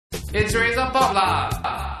It's Razor Pop lah!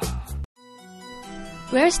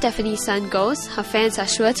 Where Stefanie Sun goes, her fans are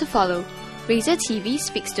sure to follow. Razor TV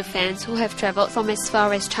speaks to fans who have travelled from as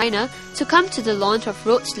far as China to come to the launch of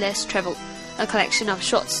Roads Less Travelled, a collection of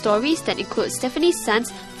short stories that includes Stefanie Sun's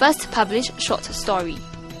first published short story.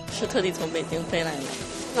 是特地从北京飞来的。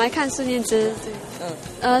来看孙燕姿，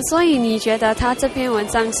所以你觉得她这篇文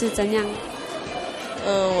章是怎样？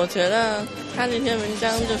我觉得她这篇文章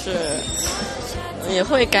就是也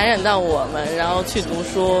会感染到我们，然后去读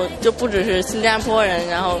书，就不只是新加坡人，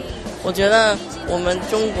然后我觉得我们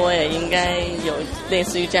中国也应该有类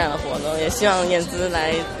似于这样的活动，也希望燕姿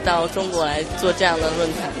来到中国来做这样的论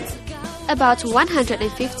坛。About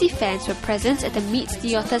 150 fans were present at the Meet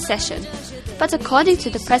the Author session. But according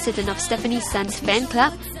to the president of Stefanie Sun's fan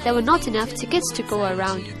club, there were not enough tickets to go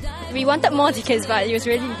around. We wanted more tickets, but it was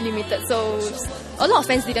really limited, so a lot of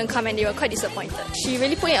fans didn't come and they were quite disappointed. She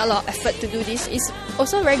really put in a lot of effort to do this. It's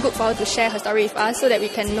also very good for her to share her story with us so that we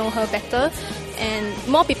can know her better, and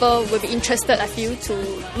more people will be interested, I feel,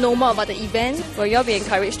 to know more about the event. Will you all be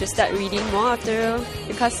encouraged to start reading more after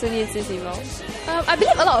because Sun Yanzi is involved? I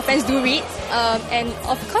believe a lot of fans do read, and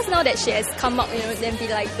of course now that she has come out, then be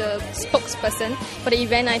like the spokesperson for the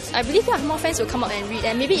event, I believe more fans will come out and read,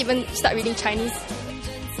 and maybe even start reading Chinese.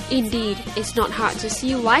 Indeed, it's not hard to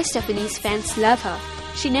see why Stefanie's fans love her.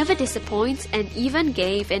 She never disappoints and even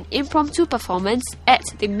gave an impromptu performance at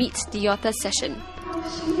the Meet the Author session.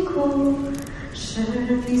 是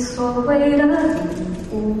你所谓的礼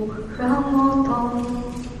物，让我懂，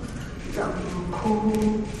让我哭。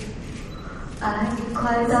爱你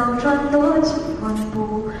快到转多几万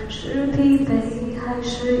步，是疲惫还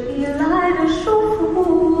是依赖的束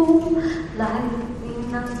缚？来，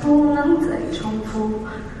你能不能再